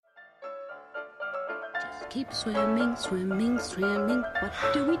keep swimming, swimming, swimming. What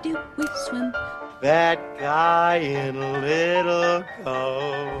do? We swim. That guy in a little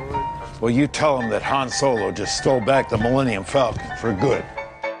coat. Well, you tell him that Han Solo just stole back the Millennium Falcon for good.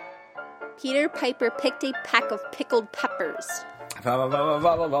 Peter Piper picked a pack of pickled peppers. Uh-huh.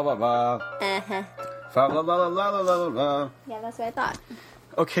 Yeah, that's what I thought.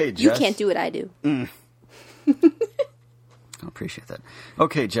 Okay, Jess. You can't do what I do. I appreciate that.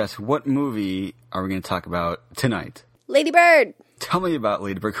 Okay, Jess, what movie are we going to talk about tonight? Lady Bird. Tell me about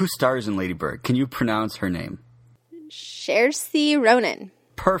Lady Bird. Who stars in Lady Bird? Can you pronounce her name? Saoirse Ronan.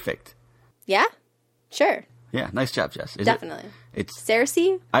 Perfect. Yeah? Sure. Yeah, nice job, Jess. Definitely. It's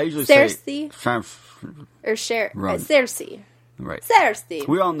Cersei? I usually say... Or Cher. Ronan. Cersei. Right. Cersei.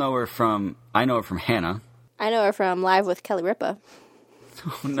 We all know her from... I know her from Hannah. I know her from Live with Kelly Ripa.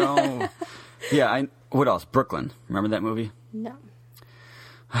 Oh, no. Yeah, what else? Brooklyn. Remember that movie? No.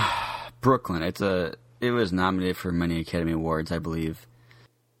 Brooklyn. It was nominated for many Academy Awards, I believe.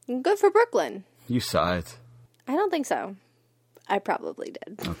 Good for Brooklyn. You saw it. I don't think so. I probably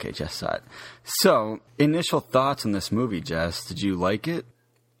did. Okay, Jess saw it. So, initial thoughts on this movie, Jess. Did you like it?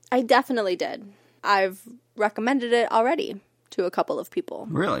 I definitely did. I've recommended it already to a couple of people.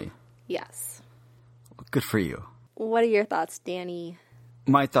 Really? Yes. Good for you. What are your thoughts, Danny?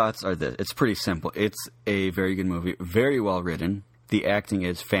 My thoughts are this. It's pretty simple. It's a very good movie. Very well written. The acting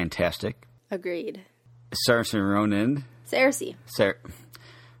is fantastic. Agreed. Saoirse Ronan. Cersei.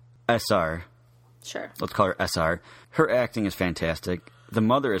 SR. Sure. Let's call her SR. Her acting is fantastic. The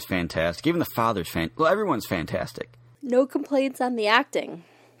mother is fantastic. Even the father's fantastic. Well, everyone's fantastic. No complaints on the acting.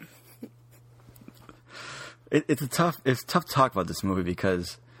 It's tough to talk about this movie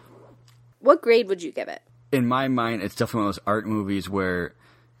because... What grade would you give it? In my mind, it's definitely one of those art movies where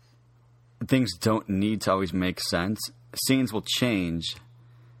things don't need to always make sense. Scenes will change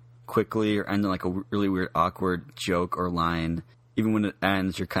quickly or end in like a really weird, awkward joke or line. Even when it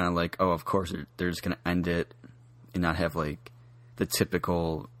ends, you're kind of like, oh, of course, they're just going to end it and not have like the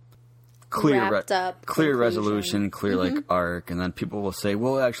typical clear resolution, clear like arc. And then people will say,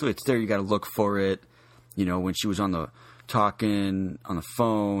 well, actually, it's there. You got to look for it. You know, when she was talking on the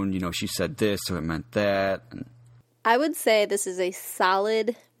phone, you know, she said this, so it meant that. I would say this is a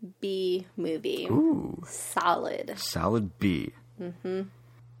solid B movie. Ooh. Solid. Solid B. Mm-hmm.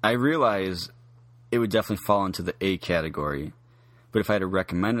 I realize it would definitely fall into the A category, but if I had to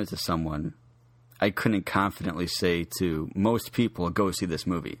recommend it to someone, I couldn't confidently say to most people, go see this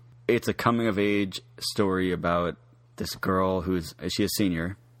movie. It's a coming-of-age story about this girl she's a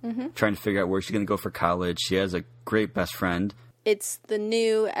senior, trying to figure out where she's going to go for college. She has a great best friend. It's the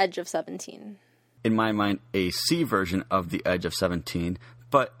new Edge of 17. In my mind, a C version of the Edge of 17,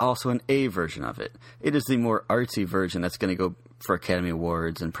 but also an A version of it. It is the more artsy version that's going to go for Academy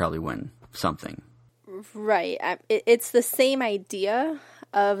Awards and probably win something. Right. It's the same idea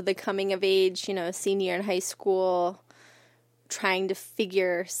of the coming of age, you know, senior in high school, trying to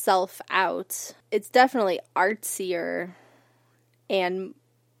figure self out. It's definitely artsier and...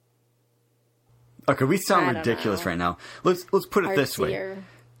 Okay, we sound ridiculous right now. Let's put it this way.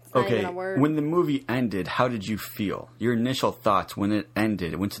 Okay, when the movie ended, how did you feel? Your initial thoughts when it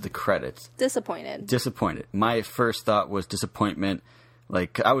ended, it went to the credits. Disappointed. My first thought was disappointment.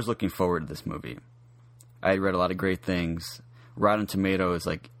 Like, I was looking forward to this movie. I had read a lot of great things. Rotten Tomatoes,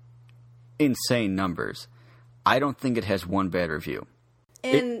 like, insane numbers. I don't think it has one bad review.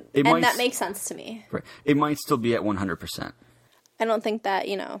 And that makes sense to me. Right. It might still be at 100%. I don't think that,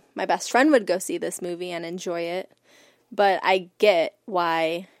 you know, my best friend would go see this movie and enjoy it. But I get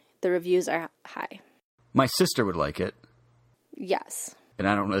why the reviews are high. My sister would like it. Yes. And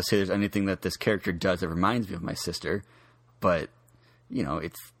I don't want to say there's anything that this character does that reminds me of my sister. But, you know,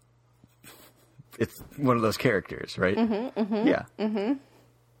 it's one of those characters, right? Yeah.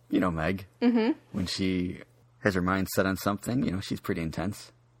 You know Meg. When she has her mind set on something, you know, she's pretty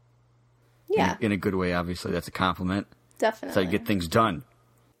intense. Yeah. In a good way, obviously. That's a compliment. Definitely. That's how you get things done.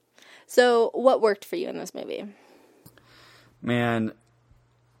 So, what worked for you in this movie? Man,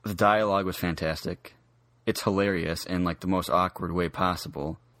 the dialogue was fantastic. It's hilarious in, like, the most awkward way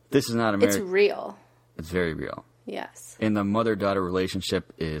possible. This is not American. It's real. It's very real. Yes. And the mother-daughter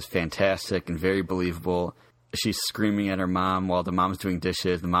relationship is fantastic and very believable. She's screaming at her mom while the mom's doing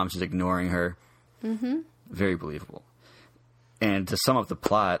dishes. The mom's just ignoring her. Very believable. And to sum up the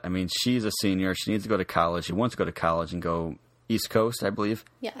plot, I mean, she's a senior. She needs to go to college. She wants to go to college and go East Coast, I believe.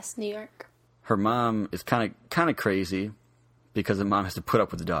 Yes, New York. Her mom is kind of crazy because the mom has to put up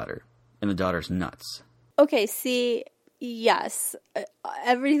with the daughter. And the daughter's nuts. Okay, see, yes,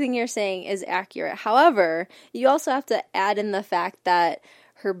 everything you're saying is accurate. However, you also have to add in the fact that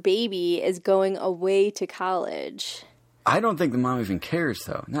her baby is going away to college. I don't think the mom even cares,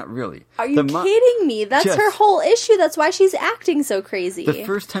 though. Not really. Are you kidding me? That's Jess, her whole issue. That's why she's acting so crazy. The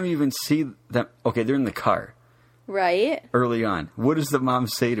first time you even see them, okay, they're in the car. Right? Early on. What does the mom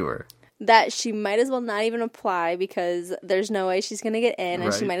say to her? That she might as well not even apply because there's no way she's going to get in,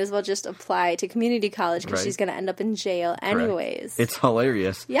 and she might as well just apply to community college because she's going to end up in jail anyways. It's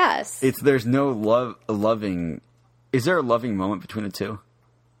hilarious. Yes. There's no loving... Is there a loving moment between the two?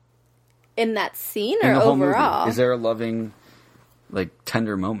 In that scene in or the whole overall? Movie? Is there a loving, like,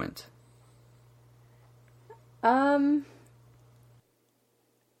 tender moment? I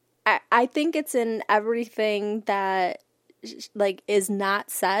think it's in everything that, like, is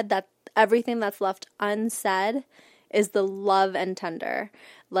not said, that everything that's left unsaid is the love and tender.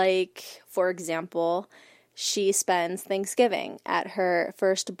 Like, for example, she spends Thanksgiving at her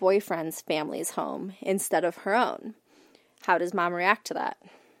first boyfriend's family's home instead of her own. How does mom react to that?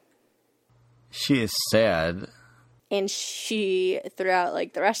 She is sad. And she, throughout,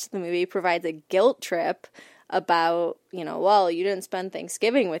 like, the rest of the movie, provides a guilt trip about, you know, well, you didn't spend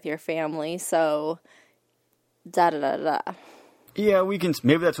Thanksgiving with your family, so da-da-da-da. Yeah,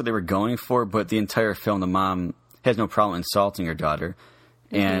 maybe that's what they were going for, but the entire film, the mom has no problem insulting her daughter.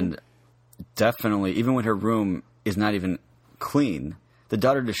 And definitely, even when her room is not even clean, the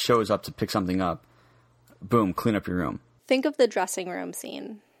daughter just shows up to pick something up. Boom, clean up your room. Think of the dressing room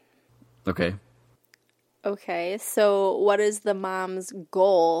scene. Okay. Okay, so what is the mom's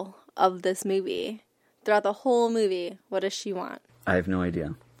goal of this movie? Throughout the whole movie, what does she want? I have no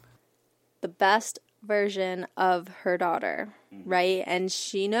idea. The best version of her daughter, right? And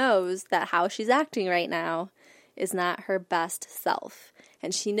she knows that how she's acting right now is not her best self.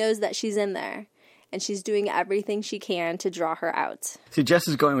 And she knows that she's in there. And she's doing everything she can to draw her out. See, Jess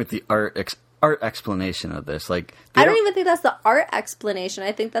is going with the art explanation of this. Like, I don't even think that's the art explanation.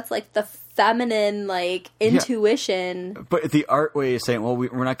 I think that's like the feminine, like, intuition. Yeah, but the art way is saying, well,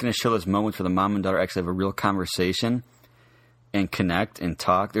 we're not going to show those moments where the mom and daughter actually have a real conversation and connect and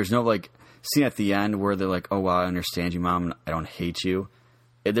talk. There's no, like, scene at the end where they're like, oh, wow, I understand you, mom. I don't hate you.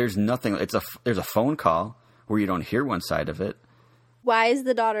 There's nothing. There's a phone call where you don't hear one side of it. Why is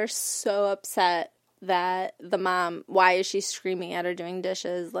the daughter so upset that the mom, why is she screaming at her doing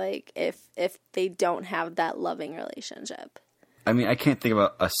dishes, like, if they don't have that loving relationship? I mean, I can't think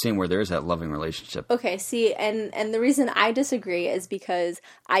about a scene where there is that loving relationship. Okay, see, and the reason I disagree is because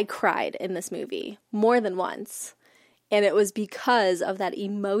I cried in this movie more than once. And it was because of that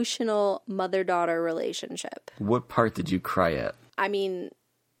emotional mother-daughter relationship. What part did you cry at? I mean,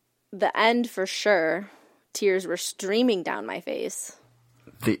 the end for sure. Tears were streaming down my face.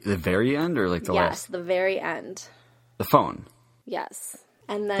 The very end or like the last? Yes, the very end. The phone? Yes.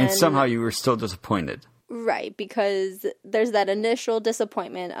 And then... And somehow you were still disappointed. Right, because there's that initial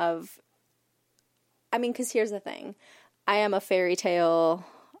disappointment of... I mean, because here's the thing. I am a fairy tale,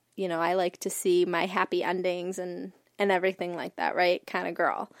 you know, I like to see my happy endings and everything like that, right? Kind of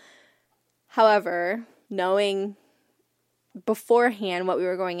girl. However, knowing beforehand what we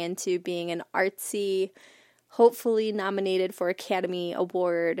were going into, being an artsy, hopefully nominated for Academy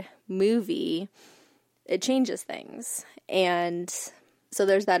Award movie, it changes things. And so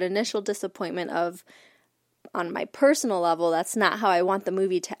there's that initial disappointment of, on my personal level, that's not how I want the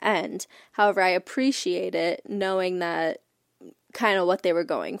movie to end. However, I appreciate it knowing that kind of what they were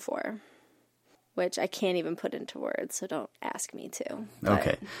going for, which I can't even put into words, so don't ask me to. But.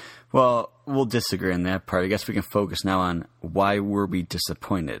 Okay. Well, we'll disagree on that part. I guess we can focus now on why were we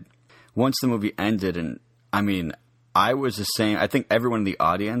disappointed. Once the movie ended, and I mean, I was the same. I think everyone in the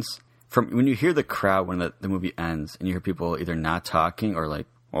audience, from when you hear the crowd when the movie ends, and you hear people either not talking or like,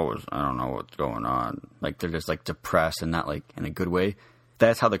 I don't know what's going on. Like, they're just like depressed and not like in a good way.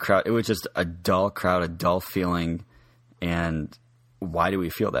 That's how the crowd, it was just a dull crowd, a dull feeling. And why do we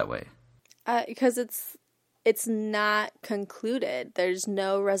feel that way? Because it's not concluded. There's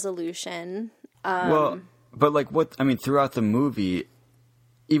no resolution. Well, but like what, I mean, throughout the movie,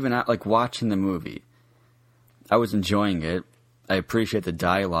 even like watching the movie, I was enjoying it. I appreciate the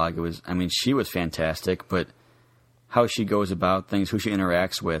dialogue. She was fantastic, but how she goes about things, who she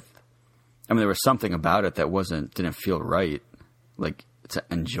interacts with, I mean, there was something about it that didn't feel right, like, to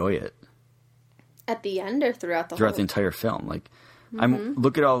enjoy it. At the end or throughout the entire film. Like,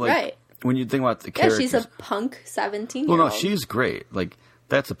 look at all, like, right. When you think about the characters. Yeah, she's a punk 17-year-old. Well, no, she's great. Like,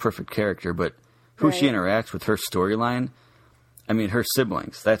 that's a perfect character, but who she interacts with, her storyline, I mean, her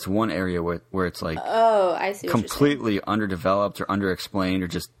siblings, that's one area where it's like, oh, I see what completely underdeveloped or underexplained or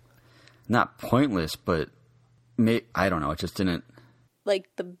just not pointless, but I don't know, it just didn't. Like,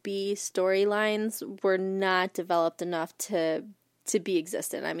 the B storylines were not developed enough to to be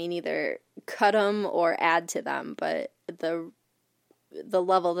existent. I mean, either cut them or add to them, but the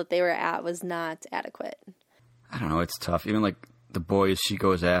level that they were at was not adequate. I don't know, it's tough. Even like the boys she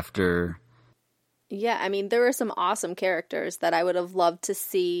goes after. Yeah, I mean, there were some awesome characters that I would have loved to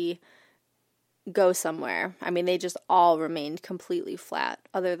see go somewhere. I mean, they just all remained completely flat,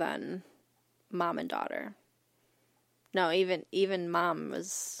 other than mom and daughter. No, even mom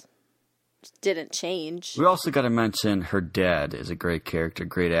didn't change. We also got to mention her dad is a great character,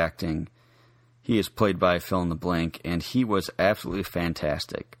 great acting. He is played by fill in the blank, and he was absolutely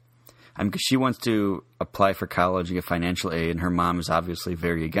fantastic. I mean, 'cause she wants to apply for college and get financial aid, and her mom is obviously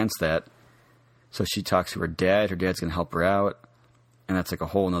very against that. So she talks to her dad. Her dad's going to help her out, and that's like a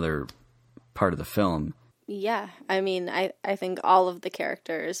whole other part of the film. Yeah, I mean, I think all of the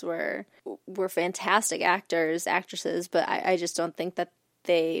characters were fantastic actresses, but I just don't think that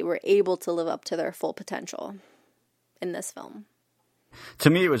they were able to live up to their full potential in this film. To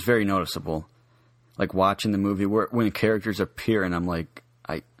me, it was very noticeable. Like watching the movie when characters appear, and I'm like,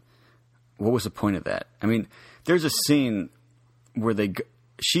 what was the point of that? I mean, there's a scene where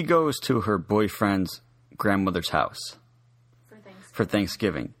she goes to her boyfriend's grandmother's house for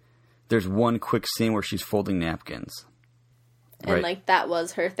Thanksgiving. There's one quick scene where she's folding napkins. And right? like that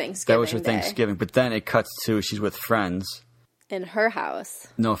was her Thanksgiving. That was her Thanksgiving, but then it cuts to she's with friends in her house.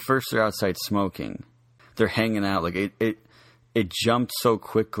 No, first they're outside smoking. They're hanging out. Like it jumped so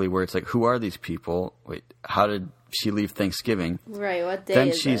quickly where it's like, who are these people? Wait, how did she leave Thanksgiving? Right, what day then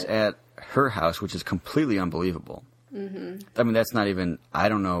is she's it? at her house, which is completely unbelievable. Mm-hmm. I mean, that's not even, I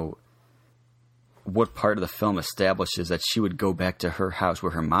don't know what part of the film establishes that she would go back to her house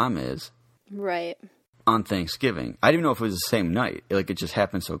where her mom is. Right. On Thanksgiving. I didn't know if it was the same night. Like, it just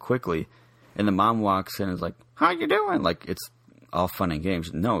happened so quickly. And the mom walks in and is like, how you doing? Like, it's all fun and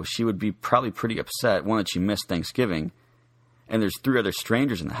games. No, she would be probably pretty upset, one, that she missed Thanksgiving. And there's 3 other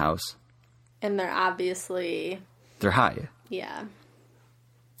strangers in the house. And they're high. Yeah.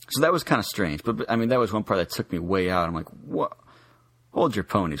 So that was kind of strange. But I mean, that was one part that took me way out. I'm like, what? Hold your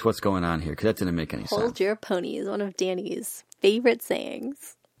ponies. What's going on here? Because that didn't make any sense. Hold your ponies, one of Danny's favorite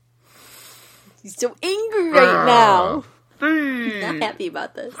sayings. He's so angry right now. He's not happy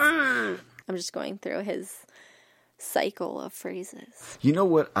about this. I'm just going through his cycle of phrases. You know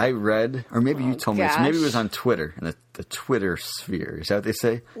what I read? Or maybe you told me this. gosh. Maybe it was on Twitter, in the Twitter sphere. Is that what they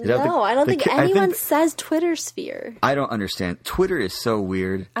say? No, I don't think anyone says Twitter sphere. I don't understand. Twitter is so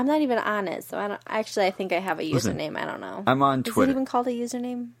weird. I'm not even on it, so I think I have a username. Listen, I don't know. I'm on Twitter. Is it even called a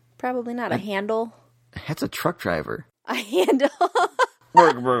username? Probably not. A handle? That's a truck driver. A handle? We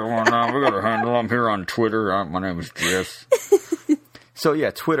got a handle. I'm here on Twitter. My name is Jess. So yeah,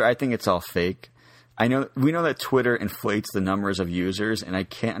 Twitter, I think it's all fake. We know that Twitter inflates the numbers of users, and I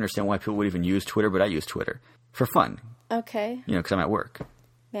can't understand why people would even use Twitter, but I use Twitter for fun. Okay. Because I'm at work.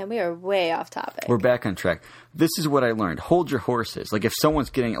 Man, we are way off topic. We're back on track. This is what I learned. Hold your horses. Like, if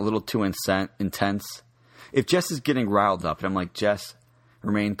someone's getting a little too intense, if Jess is getting riled up, and I'm like, Jess,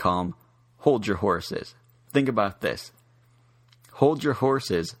 remain calm. Hold your horses. Think about this. Hold your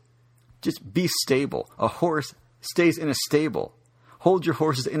horses. Just be stable. A horse stays in a stable. Hold your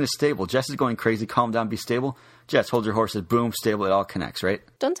horses in a stable. Jess is going crazy. Calm down. Be stable. Jess, hold your horses. Boom. Stable. It all connects, right?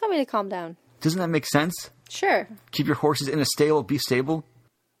 Don't tell me to calm down. Doesn't that make sense? Sure. Keep your horses in a stable. Be stable.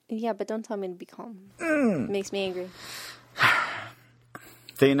 Yeah, but don't tell me to be calm. It makes me angry.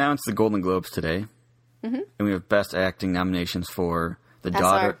 They announced the Golden Globes today. Mm-hmm. And we have Best Acting nominations for the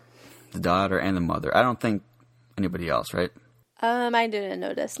daughter, and the mother. I don't think anybody else, right? I didn't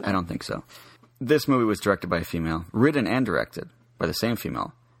notice. No. I don't think so. This movie was directed by a female, written and directed by the same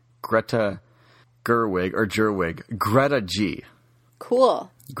female, Greta G.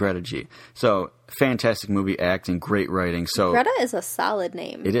 Cool. Greta G. So, fantastic movie, acting, great writing. So Greta is a solid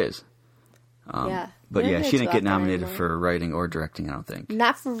name. It is. Yeah. But yeah, she didn't get nominated anymore. for writing or directing, I don't think.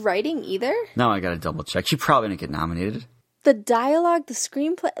 Not for writing either? Now I gotta double check. She probably didn't get nominated. The dialogue, the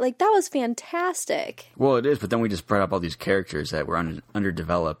screenplay, like, that was fantastic. Well, it is, but then we just brought up all these characters that were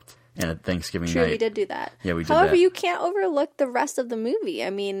underdeveloped at Thanksgiving True, night. we did do that. Yeah, we did However, that. you can't overlook the rest of the movie. I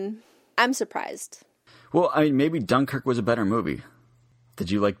mean, I'm surprised. Well, I mean, maybe Dunkirk was a better movie.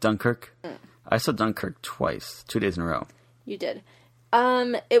 Did you like Dunkirk? I saw Dunkirk twice, 2 days in a row. You did.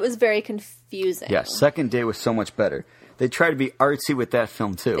 It was very confusing. Yeah, second day was so much better. They tried to be artsy with that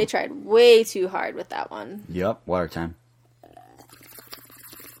film, too. They tried way too hard with that one. Yep, water time.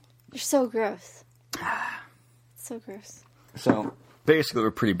 You're so gross. So gross. So, basically,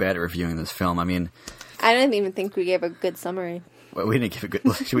 we're pretty bad at reviewing this film. I mean... I don't even think we gave a good summary. Well, we didn't give a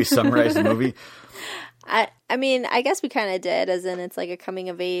good... Should we summarize the movie? I mean, I guess we kind of did, as in it's like a coming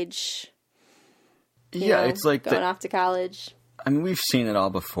of age. Yeah, it's like... Going off to college. I mean, we've seen it all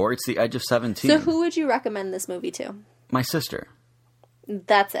before. It's The Edge of 17. So who would you recommend this movie to? My sister.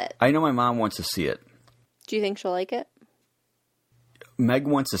 That's it. I know my mom wants to see it. Do you think she'll like it? Meg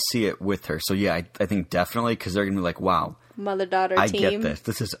wants to see it with her. So, yeah, I think definitely, because they're going to be like, wow. Mother-daughter I team. get this.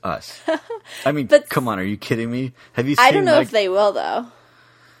 This is us. I mean, But come on. Are you kidding me? Have you seen I don't know Meg? if they will, though.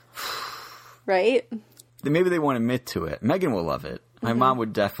 Right? Maybe they won't admit to it. Megan will love it. My mom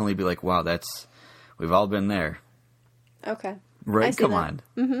would definitely be like, wow, we've all been there. Okay. Right? I see Come that.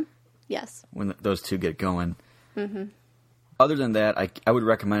 on. Yes. When those two get going. Mm-hmm. Other than that, I would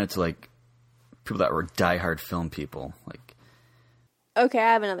recommend it to, like, people that were diehard film people. Like, Okay,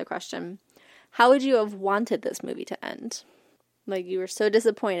 I have another question. How would you have wanted this movie to end? Like, you were so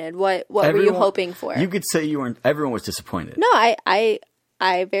disappointed. What were you hoping for? You could say you weren't. Everyone was disappointed. No, I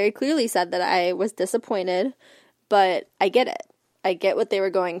very clearly said that I was disappointed, but I get it. I get what they were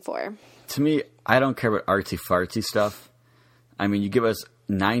going for. To me, I don't care about artsy-fartsy stuff. I mean, you give us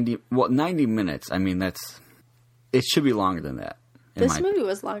 90 minutes. I mean, it should be longer than that. This movie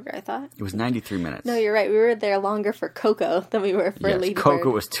was longer, I thought. It was 93 minutes. No, you're right. We were there longer for Coco than we were for Lady Bird. Coco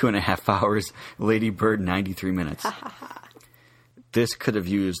was 2.5 hours. Lady Bird, 93 minutes. This could have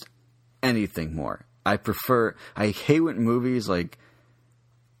used anything more. I hate when movies, like,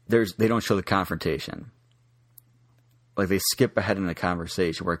 they don't show the confrontation. Like, they skip ahead in the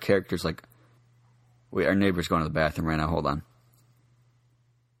conversation where a character's like, wait, our neighbor's going to the bathroom right now. Hold on.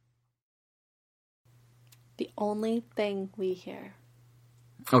 The only thing we hear.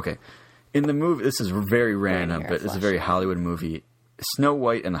 Okay. In the movie, this is very random, hear a but it's a very flashlight. Hollywood movie. Snow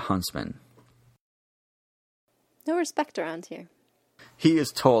White and the Huntsman. No respect around here. He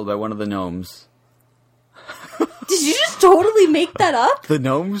is told by one of the gnomes. Did you just totally make that up? The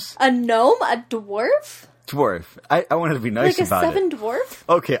gnomes? A gnome? A dwarf? Dwarf. I wanted to be nice Like a about seven it. dwarf?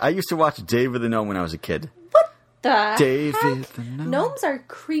 Okay, I used to watch David the Gnome when I was a kid. The David heck? the Gnome. Gnomes are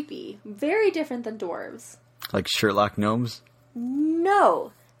creepy. Very different than dwarves. Like Sherlock gnomes?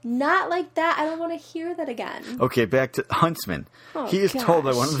 No. Not like that. I don't want to hear that again. Okay, back to Huntsman. Oh, He is told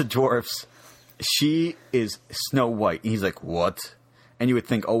by gosh. one of the dwarfs, she is Snow White. And he's like, what? And you would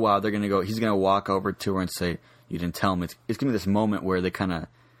think, oh wow, he's going to walk over to her and say, you didn't tell him. It's going to be this moment where they kind of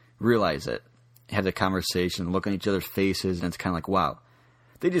realize it, have the conversation, look on each other's faces, and it's kind of like, wow.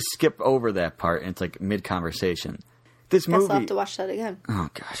 They just skip over that part, and it's like mid-conversation. This Guess I'll movie... have to watch that again. Oh,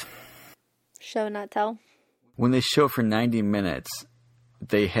 gosh. Show, not tell. When they show for 90 minutes,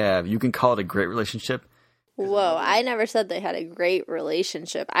 they have... You can call it a great relationship. Whoa, I never said they had a great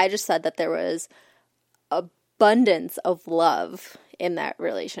relationship. I just said that there was abundance of love in that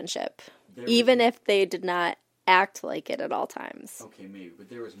relationship. Even if they did not act like it at all times. Okay, maybe, but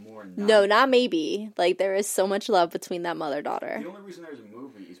there was more... No, not maybe. Like, there is so much love between that mother-daughter. The only reason there's a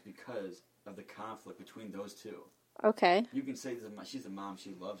movie is because of the conflict between those two. Okay. You can say she's a mom,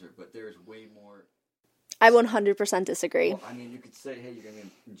 she loves her, but there's way more... I 100% disagree. Well, I mean, you could say, hey, you're going to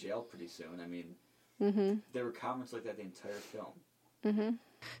be in jail pretty soon. I mean, there were comments like that the entire film.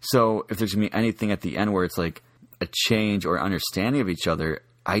 So if there's going to be anything at the end where it's like a change or understanding of each other,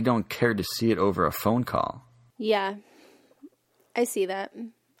 I don't care to see it over a phone call. Yeah. I see that.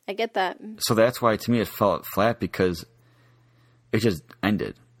 I get that. So that's why, to me, it felt flat because it just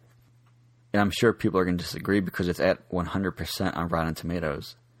ended. And I'm sure people are going to disagree because it's at 100% on Rotten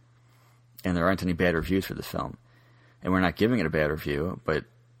Tomatoes. And there aren't any bad reviews for this film. And we're not giving it a bad review, but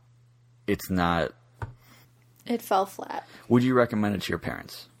it's not... It fell flat. Would you recommend it to your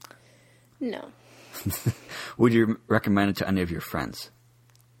parents? No. Would you recommend it to any of your friends?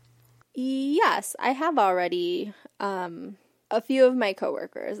 Yes, I have already. A few of my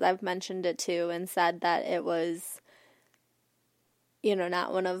coworkers, I've mentioned it to and said that it was,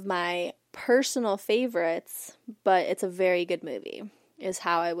 not one of my personal favorites, but it's a very good movie, is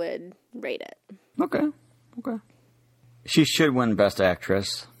how I would rate it. Okay. She should win Best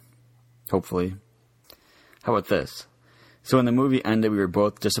Actress. Hopefully. How about this? So when the movie ended, we were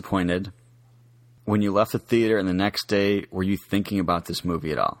both disappointed. When you left the theater and the next day, were you thinking about this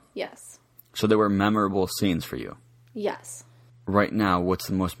movie at all? Yes. So there were memorable scenes for you. Yes. Right now, what's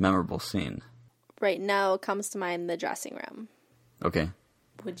the most memorable scene? Right now, it comes to mind the dressing room. Okay.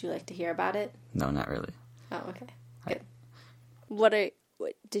 Would you like to hear about it? No, not really. Oh, okay. Good.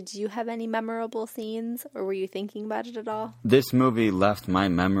 Did you have any memorable scenes, or were you thinking about it at all? This movie left my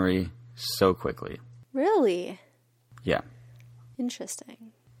memory so quickly. Really? Yeah.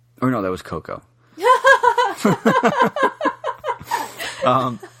 Interesting. Or no, that was Coco.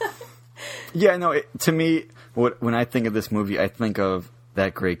 Yeah, no, to me, when I think of this movie, I think of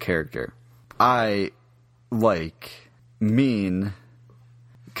that great character. I like mean,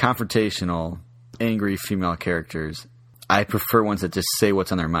 confrontational, angry female characters. I prefer ones that just say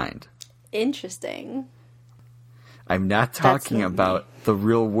what's on their mind. Interesting. I'm not talking not about the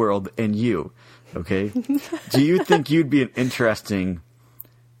real world and you, okay? Do you think you'd be an interesting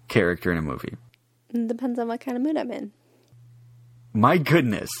character in a movie? Depends on what kind of mood I'm in. My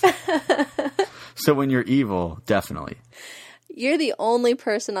goodness. So when you're evil, definitely. You're the only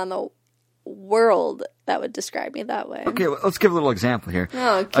person on the world that would describe me that way. Okay, well, let's give a little example here.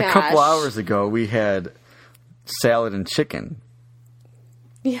 Oh, gosh. A couple hours ago, we had salad and chicken.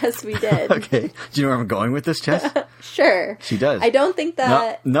 Yes, we did. Okay. Do you know where I'm going with this, Jess? Sure. She does. I don't think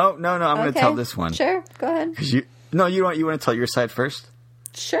that... No, I'm going to tell this one. Sure, go ahead. You want to tell your side first?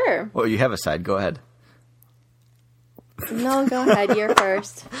 Sure. Well, you have a side. Go ahead. No, go ahead. You're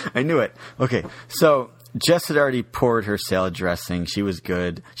first. I knew it. Okay, so Jess had already poured her salad dressing. She was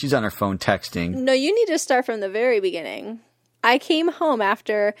good. She's on her phone texting. No, you need to start from the very beginning. I came home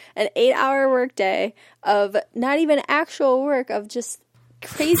after an 8-hour workday of not even actual work, of just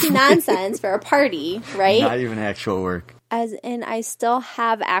crazy nonsense for a party, right? Not even actual work. As in, I still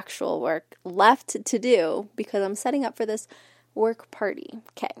have actual work left to do because I'm setting up for this work party.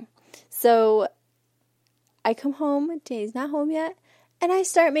 Okay. So I come home, Danny's not home yet, and I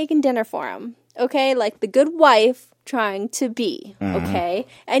start making dinner for him. Okay? Like the good wife trying to be. Okay?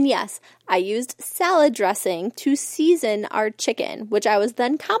 And yes, I used salad dressing to season our chicken, which I was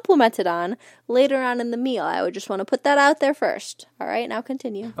then complimented on later on in the meal. I would just want to put that out there first. All right? Now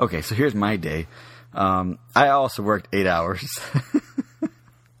continue. Okay, so here's my day. I also worked 8 hours.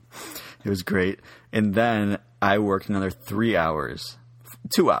 It was great. And then I worked another 3 hours,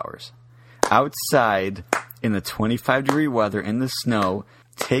 2 hours, outside in the 25-degree weather in the snow,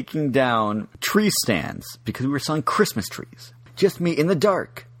 taking down tree stands because we were selling Christmas trees. Just me in the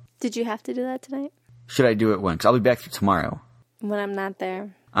dark. Did you have to do that tonight? Should I do it when? Because I'll be back tomorrow. When I'm not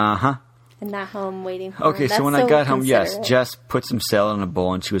there. Uh-huh. And not home waiting for Okay, him. so when That's I got home, yes, considerate. Jess put some salad in a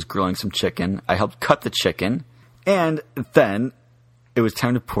bowl and she was grilling some chicken. I helped cut the chicken. And then it was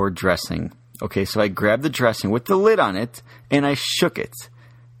time to pour dressing. Okay, so I grabbed the dressing with the lid on it and I shook it.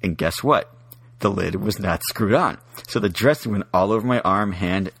 And guess what? The lid was not screwed on. So the dressing went all over my arm,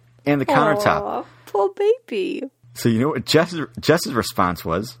 hand, and the countertop. Aw, poor baby. So you know what Jess's response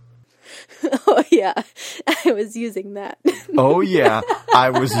was? Oh, yeah. I was using that. Oh, yeah,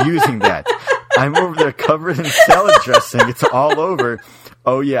 I was using that. I'm over there covered in salad dressing. It's all over.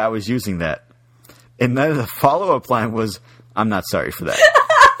 Oh, yeah, I was using that. And then the follow-up line was, I'm not sorry for that.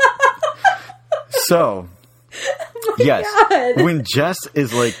 So, yes, God. when Jess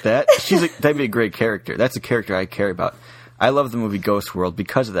is like that, that'd be a great character. That's a character I care about. I love the movie Ghost World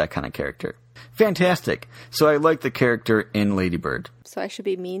because of that kind of character. Fantastic. So I like the character in Lady Bird. So I should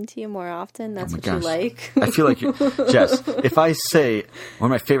be mean to you more often? That's what you Gosh. like? I feel like Jess, if I say one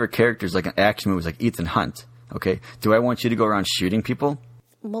of my favorite characters, like an action movie, is like Ethan Hunt, okay, do I want you to go around shooting people?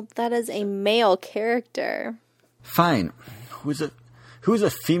 Well, that is a male character. Fine. Who's a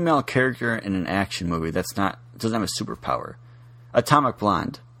female character in an action movie doesn't have a superpower? Atomic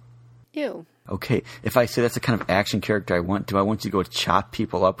Blonde. Ew. Okay, if I say that's the kind of action character I want, do I want you to go chop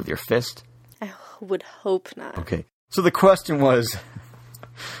people up with your fist? I would hope not. Okay. So the question was,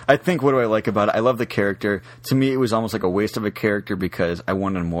 I think, what do I like about it? I love the character. To me, it was almost like a waste of a character because I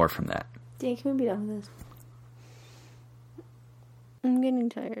wanted more from that. Dan, can we be done with this? I'm getting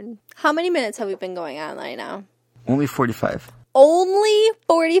tired. How many minutes have we been going on right now? Only 45. Only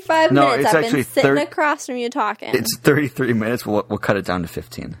 45 No, minutes. it's I've actually been sitting across from you talking. It's 33 minutes. We'll cut it down to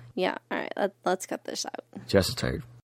 15. Yeah, all right. Let's cut this out. Jess is tired.